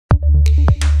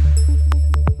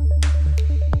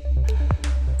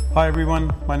Hi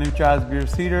everyone, my name is Jasbir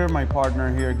Seeder, my partner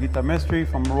here Geeta Mistry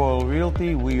from Royal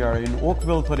Realty. We are in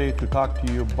Oakville today to talk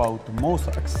to you about the most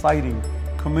exciting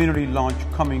community launch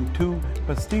coming to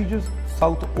prestigious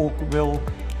South Oakville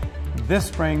this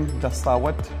spring, the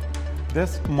Whet.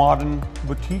 This modern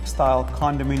boutique style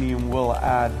condominium will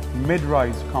add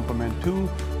mid-rise complement to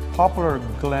popular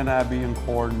Glen Abbey and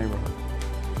Core neighborhood.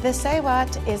 The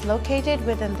Whet is located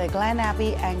within the Glen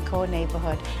Abbey and Core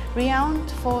neighborhood,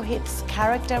 renowned for its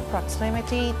character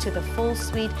proximity to the full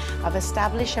suite of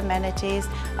established amenities,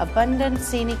 abundant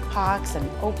scenic parks and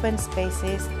open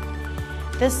spaces.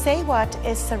 The Whet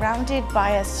is surrounded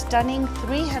by a stunning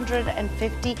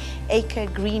 350-acre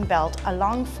greenbelt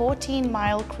along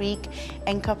 14-mile creek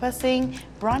encompassing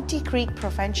Bronte Creek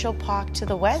Provincial Park to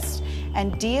the west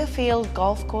and Deerfield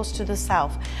Golf Course to the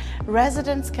south.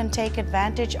 Residents can take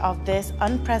advantage of this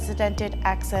unprecedented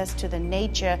access to the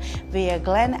nature via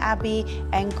Glen Abbey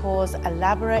and Core's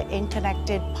elaborate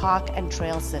interconnected park and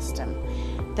trail system.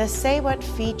 The Whet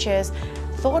features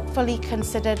thoughtfully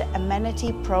considered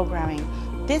amenity programming.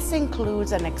 This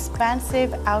includes an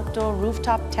expansive outdoor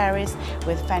rooftop terrace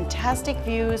with fantastic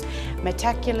views,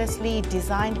 meticulously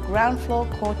designed ground floor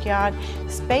courtyard,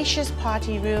 spacious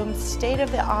party rooms,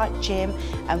 state-of-the-art gym,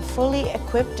 and fully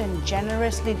equipped and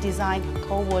generously designed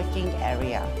co-working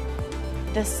area.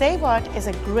 The Whet is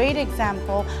a great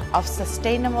example of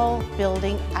sustainable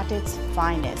building at its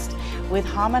finest, with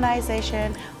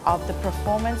harmonization of the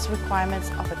performance requirements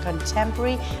of a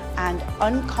contemporary and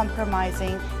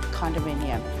uncompromising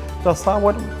condominium. The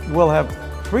Whet will have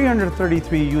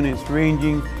 333 units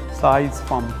ranging size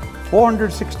from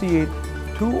 468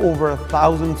 to over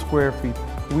 1,000 square feet.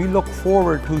 We look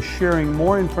forward to sharing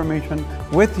more information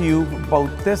with you about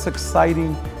this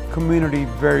exciting community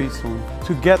very soon.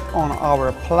 To get on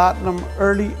our Platinum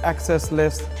Early Access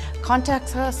list,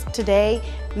 contact us today,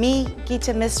 me,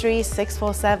 Geeta Mistry,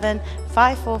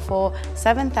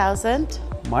 647-544-7000.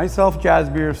 Myself,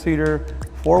 Jasbir Seeder,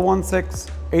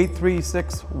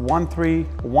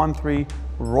 416-836-1313.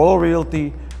 Royal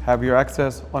Realty, have your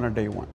access on a day one.